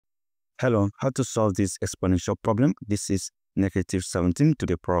Hello, how to solve this exponential problem? This is negative 17 to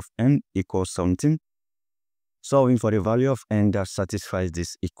the power of n equals 17. Solving for the value of n that satisfies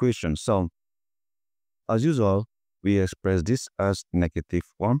this equation. So, as usual, we express this as negative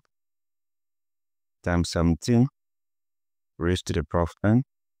 1 times 17 raised to the power of n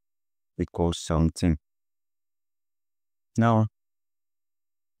equals 17. Now,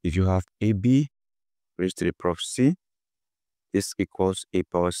 if you have ab raised to the power of c, this equals a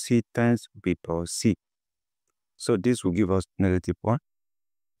power c times b power c. So this will give us negative 1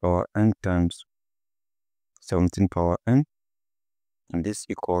 power n times 17 power n, and this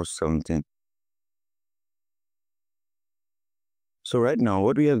equals 17. So right now,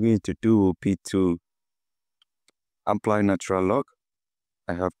 what we are going to do will be to apply natural log.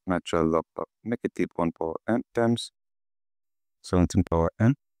 I have natural log of negative 1 power n times 17 power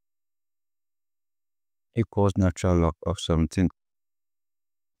n equals natural log of 17.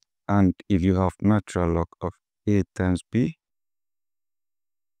 And if you have natural log of a times b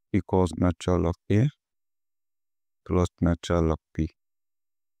equals natural log a plus natural log b.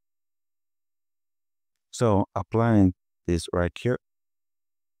 So applying this right here,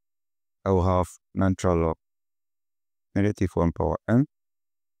 I will have natural log negative 1 power n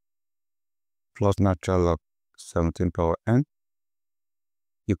plus natural log 17 power n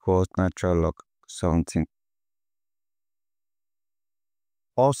equals natural log 17.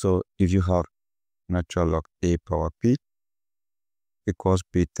 Also, if you have natural log a power b equals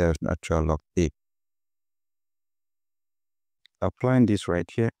b times natural log a. Applying this right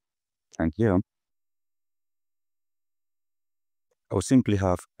here and here, I will simply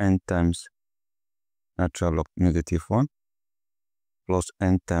have n times natural log negative 1 plus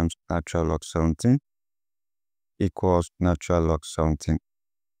n times natural log 17 equals natural log 17.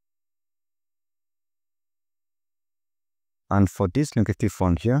 And for this negative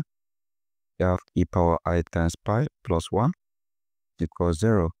 1 here, you have e power I times pi plus 1 equals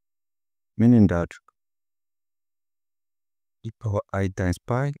 0, meaning that e power I times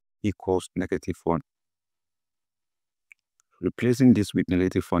pi equals negative 1. Replacing this with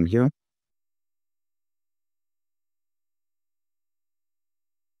negative 1 here,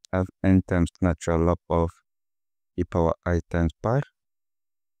 I have n times natural log of e power I times pi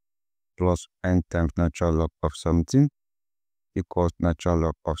plus n times natural log of 17 equals natural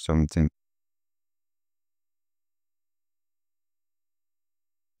log of 17.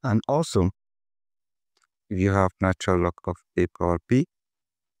 And also, if you have natural log of a power b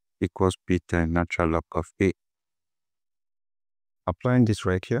equals b times natural log of a. Applying this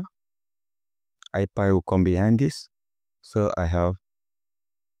right here, I pi will come behind this. So I have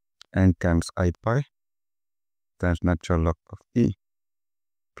n times I pi times natural log of e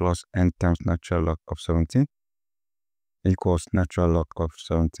plus n times natural log of 17 equals natural log of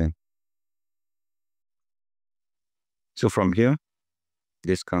 17. So from here,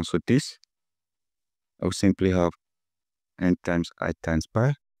 this cancel this. I will simply have n times I times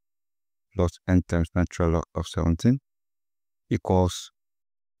pi plus n times natural log of 17 equals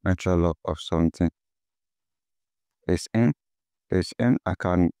natural log of 17. There's n, I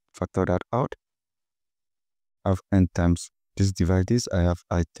can factor that out. I have n times this divide this, I have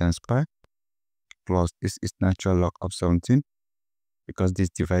I times pi plus this is natural log of 17 because this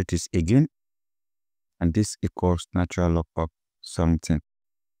divide this again, and this equals natural log of 17.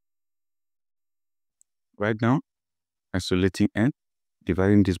 Right now, isolating n,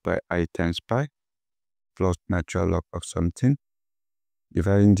 dividing this by I times pi plus natural log of 17,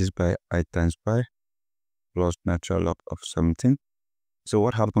 dividing this by I times pi plus natural log of 17. So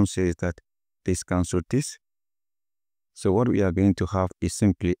what happens here is that this cancels this. So what we are going to have is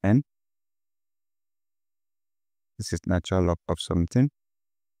simply n. This is natural log of 17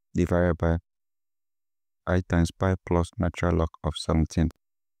 divided by I times pi plus natural log of 17.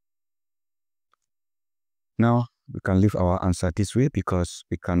 Now, we can leave our answer this way because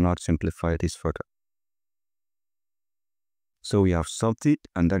we cannot simplify this further. So we have solved it,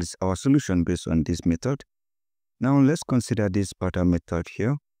 and that is our solution based on this method. Now let's consider this pattern method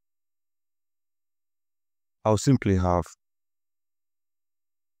here. I'll simply have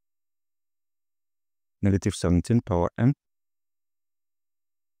negative 17 power n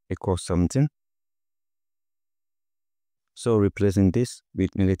equals 17. So replacing this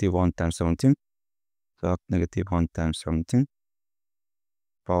with negative 1 times 17, so I have negative 1 times 17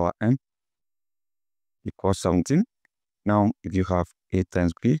 power n equals 17. Now if you have a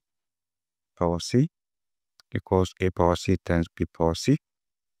times b power c equals a power c times b power c.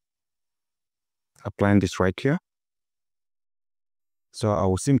 Applying this right here, so I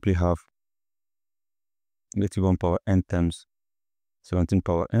will simply have negative 1 power n times 17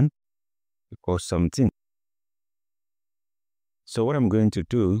 power n equals 17. So what I'm going to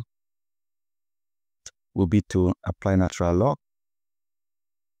do will be to apply natural log.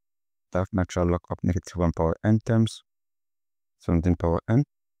 That natural log of negative 1 power n times 17 power n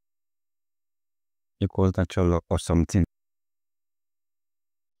equals natural log of 17.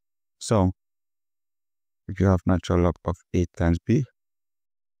 So if you have natural log of a times b,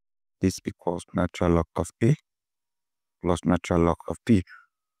 this equals natural log of a plus natural log of b.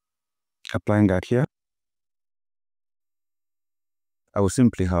 Applying that here, I will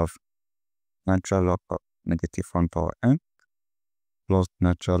simply have natural log of negative 1 power n plus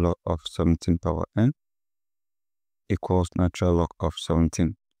natural log of 17 power n equals natural log of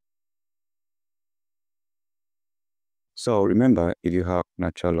 17. So remember, if you have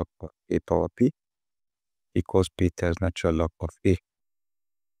natural log of a power p equals p times natural log of a.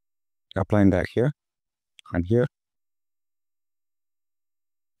 Applying that here and here.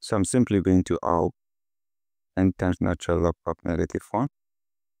 So I'm simply going to add n times natural log of negative 1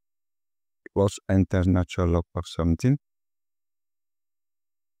 plus n times natural log of 17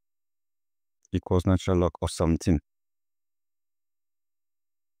 equals natural log of 17.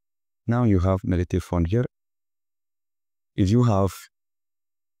 Now you have negative 1 here. If you have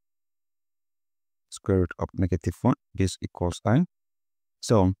square root of negative 1, this equals I.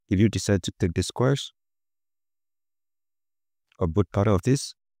 So if you decide to take the squares of both part of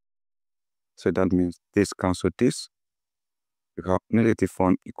this, so that means this cancels this. You have negative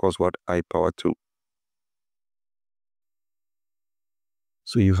 1 equals what? I power 2.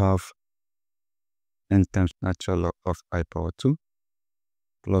 So you have n times natural log of I power 2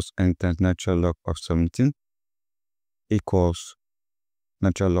 plus n times natural log of 17 equals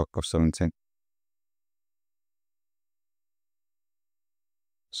natural log of 17.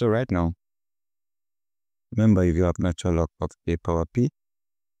 So right now, remember, if you have natural log of a power p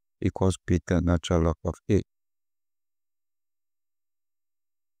equals p times natural log of a.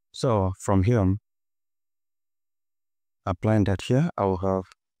 So from here, applying that here, I will have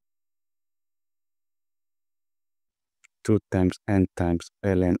 2 times n times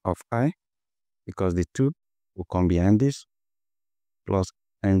ln of I, because the 2 will come behind this, plus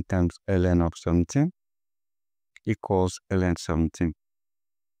n times ln of 17 equals ln 17.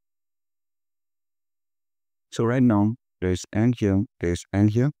 So right now, there is n here, there is n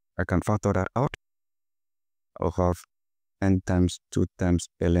here. I can factor that out. I'll have n times 2 times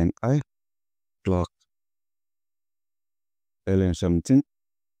ln I plus ln 17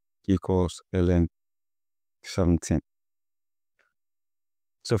 equals ln 17.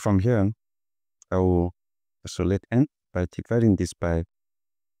 So from here, I will isolate n by dividing this by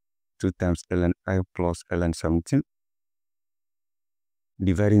 2 times ln I plus ln 17,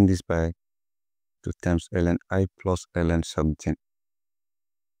 dividing this by 2 times ln I plus ln 17.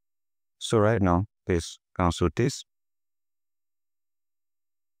 So right now, this cancel this.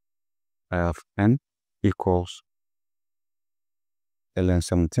 I have n equals ln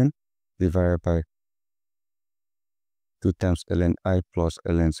 17 divided by 2 times ln I plus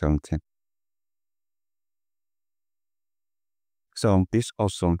ln 17. So this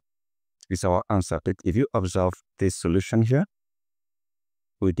also is our answer. But if you observe this solution here,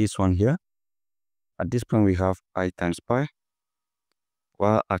 with this one here, at this point we have I times pi,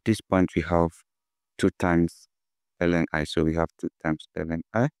 while at this point we have 2 times ln I. So we have 2 times ln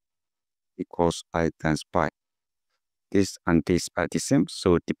I equals I times pi. This and this are the same.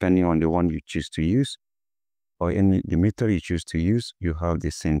 So depending on the one you choose to use, or any the method you choose to use, you have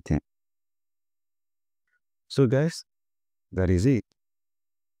the same thing. So guys, that is it.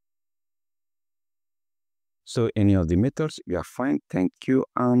 So any of the methods, you are fine. Thank you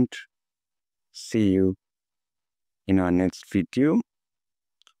and see you in our next video.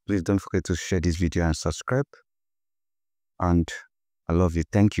 Please don't forget to share this video and subscribe. And I love you.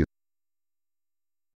 Thank you.